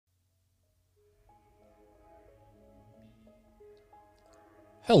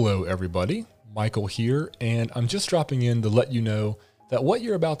Hello, everybody. Michael here, and I'm just dropping in to let you know that what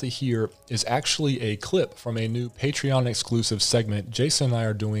you're about to hear is actually a clip from a new Patreon exclusive segment Jason and I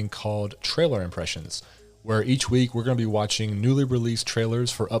are doing called Trailer Impressions, where each week we're going to be watching newly released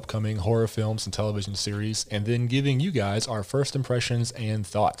trailers for upcoming horror films and television series, and then giving you guys our first impressions and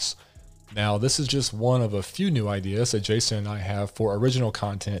thoughts. Now, this is just one of a few new ideas that Jason and I have for original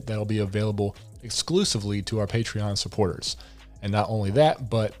content that'll be available exclusively to our Patreon supporters. And not only that,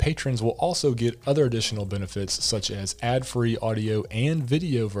 but patrons will also get other additional benefits such as ad-free audio and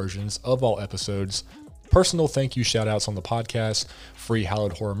video versions of all episodes, personal thank you shoutouts on the podcast, free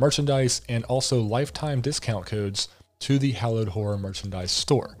Hallowed Horror merchandise, and also lifetime discount codes to the Hallowed Horror merchandise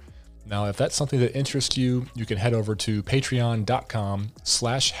store. Now, if that's something that interests you, you can head over to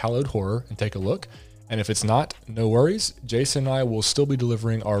patreon.com/hallowed horror and take a look. And if it's not, no worries. Jason and I will still be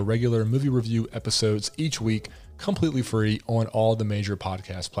delivering our regular movie review episodes each week completely free on all the major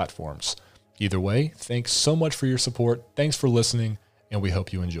podcast platforms. Either way, thanks so much for your support. Thanks for listening, and we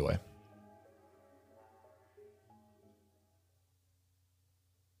hope you enjoy.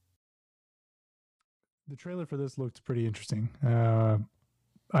 The trailer for this looked pretty interesting.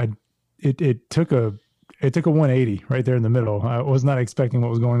 It took a 180 right there in the middle. I was not expecting what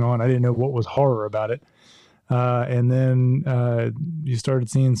was going on. I didn't know what was horror about it. And then you started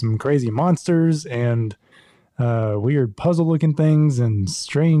seeing some crazy monsters and weird puzzle looking things and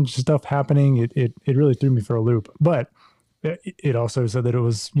strange stuff happening. It really threw me for a loop. But it also said that it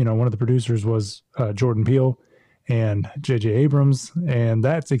was, one of the producers was Jordan Peele and J.J. Abrams, and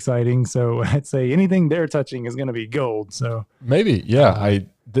that's exciting. So I'd say anything they're touching is going to be gold. So maybe, yeah. I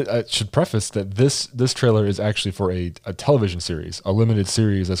should preface that this trailer is actually for a television series, a limited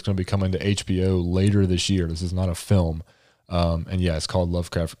series that's going to be coming to HBO later this year. This is not a film, and yeah, it's called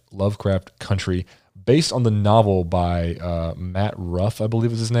Lovecraft Country, based on the novel by Matt Ruff, I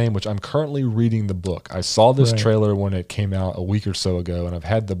believe is his name, which I'm currently reading the book. I saw this trailer when it came out a week or so ago, and I've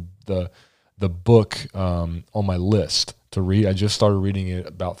had the book on my list to read. I just started reading it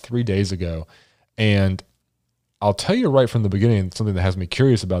about 3 days ago, and I'll tell you right from the beginning something that has me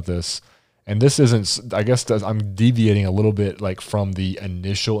curious about this. And this isn't, I guess I'm deviating a little bit like from the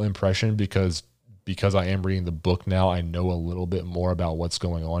initial impression because I am reading the book now. I know a little bit more about what's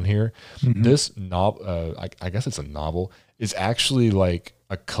going on here. Mm-hmm. This novel, I guess it's a novel, is actually like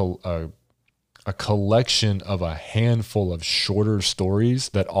a collection of a handful of shorter stories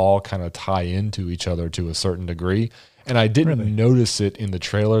that all kind of tie into each other to a certain degree. And I didn't notice it in the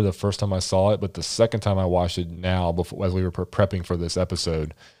trailer the first time I saw it, but the second time I watched it now, before, as we were prepping for this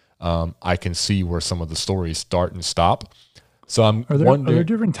episode, I can see where some of the stories start and stop. So I'm wondering, are there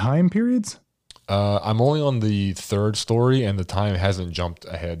different time periods? I'm only on the third story, and the time hasn't jumped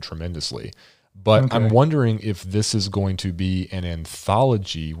ahead tremendously. But I'm wondering if this is going to be an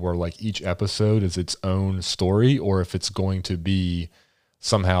anthology where like each episode is its own story, or if it's going to be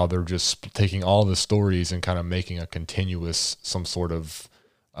somehow they're just taking all the stories and kind of making a continuous, some sort of,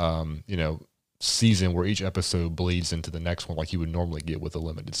 season where each episode bleeds into the next one like you would normally get with a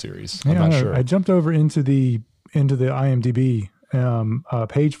limited series. I'm not sure. I jumped over into the IMDb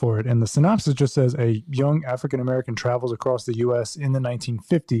page for it, and the synopsis just says a young African-American travels across the U.S. in the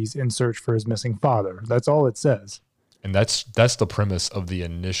 1950s in search for his missing father. That's all it says. And that's the premise of the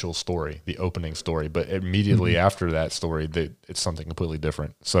initial story, the opening story. But immediately after that story, it's something completely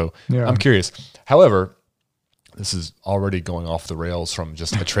different. So I'm curious. However, this is already going off the rails from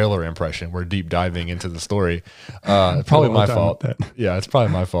just a trailer impression. We're deep diving into the story. Probably my fault. Yeah, it's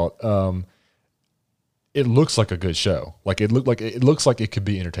probably my fault. It looks like a good show. It looks like it could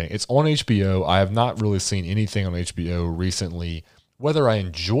be entertaining. It's on HBO. I have not really seen anything on HBO recently, whether I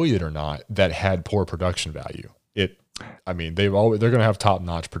enjoy it or not, that had poor production value. They're going to have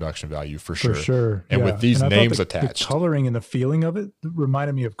top-notch production value for sure. For sure. And with these names attached, the coloring and the feeling of it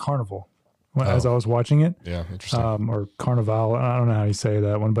reminded me of Carnival as I was watching it. Yeah, interesting. Or Carnival. I don't know how you say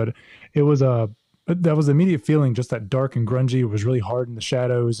that one, but it was that was the immediate feeling, just that dark and grungy. It was really hard in the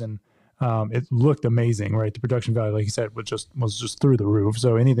shadows, and it looked amazing, right? The production value, like you said, was just through the roof.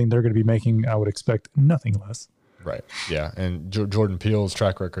 So anything they're going to be making, I would expect nothing less. Right. Yeah. And Jordan Peele's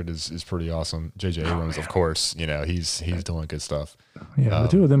track record is pretty awesome. J.J. Abrams, of course, he's doing good stuff. Yeah. The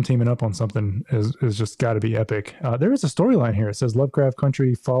two of them teaming up on something is just got to be epic. There is a storyline here. It says Lovecraft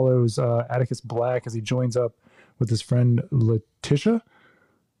Country follows Atticus Black as he joins up with his friend Letitia.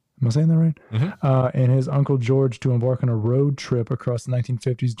 Am I saying that right? Mm-hmm. And his uncle George to embark on a road trip across the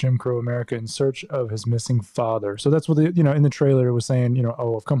 1950s Jim Crow America in search of his missing father. So that's what in the trailer it was saying,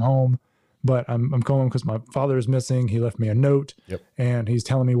 I've come home, but I'm going because my father is missing. He left me a note, and he's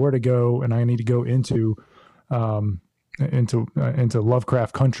telling me where to go, and I need to go into into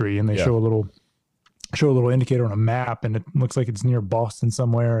Lovecraft Country, and they Yeah. show a little indicator on a map, and it looks like it's near Boston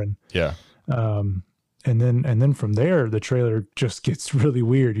somewhere, and Yeah. and then from there the trailer just gets really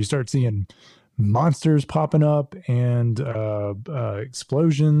weird. You start seeing monsters popping up and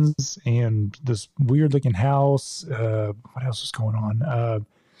explosions and this weird looking house. What else was going on?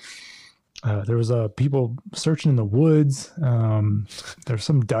 There was people searching in the woods. There's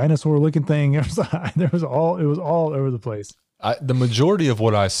some dinosaur looking thing. It was all over the place. The majority of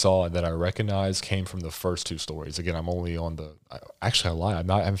what I saw that I recognized came from the first two stories. Again, I'm only on actually I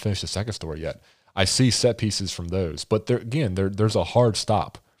lied. I haven't finished the second story yet. I see set pieces from those, but there's a hard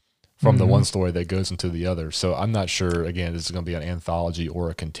stop from the one story that goes into the other. So I'm not sure, again, this is going to be an anthology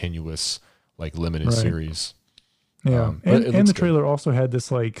or a continuous like limited series. Yeah. And the trailer also had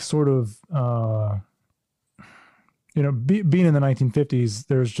this like sort of, being in the 1950s,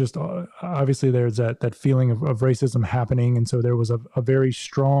 there's just obviously there's that feeling of racism happening. And so there was a very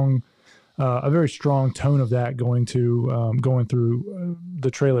strong tone of that going through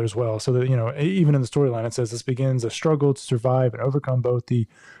the trailer as well. So that, even in the storyline, it says this begins a struggle to survive and overcome both the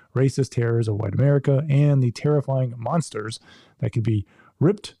racist terrors of white America and the terrifying monsters that could be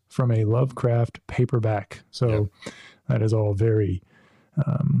ripped from a Lovecraft paperback. So that is all very,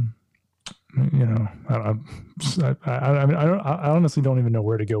 I honestly don't even know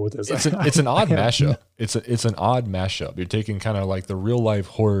where to go with this. It's an odd mashup. It's an odd mashup. You're taking kind of like the real life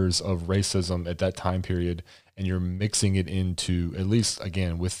horrors of racism at that time period, and you're mixing it into, at least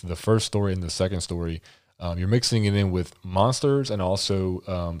again with the first story and the second story, you're mixing it in with monsters and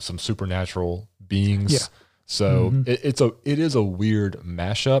also some supernatural beings. Yeah. So it is a weird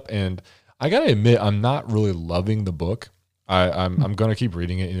mashup, and I gotta admit, I'm not really loving the book. I'm gonna keep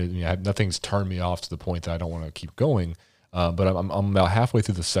reading it, and nothing's turned me off to the point that I don't want to keep going. But I'm about halfway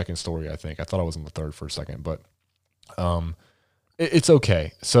through the second story. I think I thought I was in the third for a second, but it's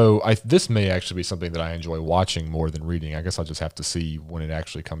okay. So this may actually be something that I enjoy watching more than reading. I guess I'll just have to see when it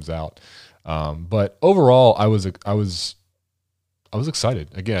actually comes out. But overall, I was excited.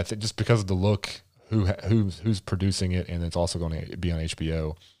 Again, I think just because of the look, who's producing it, and it's also going to be on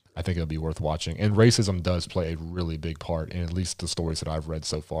HBO. I think it'll be worth watching. And racism does play a really big part in at least the stories that I've read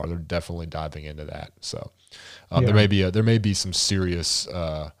so far. They're definitely diving into that. So there may be some serious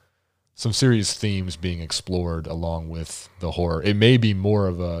themes being explored along with the horror. It may be more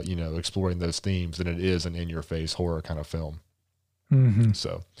of a exploring those themes than it is an in-your-face horror kind of film.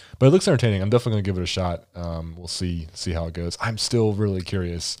 So, but it looks entertaining. I'm definitely going to give it a shot. We'll see how it goes. I'm still really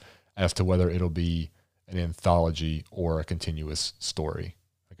curious as to whether it'll be an anthology or a continuous story.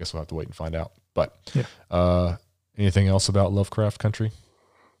 I guess we'll have to wait and find out. But anything else about Lovecraft Country?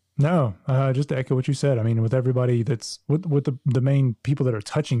 No, just to echo what you said. I mean, with everybody that's with the main people that are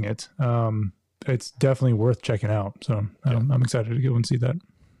touching it, it's definitely worth checking out. So I'm excited to go and see that.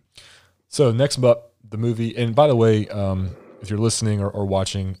 So next up, the movie. And by the way, if you're listening or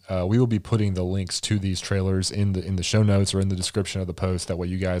watching, we will be putting the links to these trailers in the show notes or in the description of the post. That way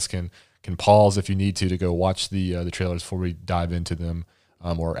you guys can pause if you need to go watch the trailers before we dive into them.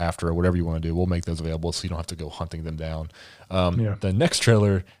 Or after, or whatever you want to do. We'll make those available so you don't have to go hunting them down. The next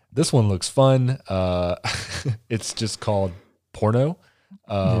trailer, this one looks fun. It's just called Porno,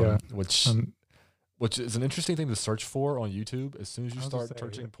 which is an interesting thing to search for on YouTube. As soon as you start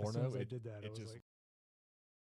searching porno, it just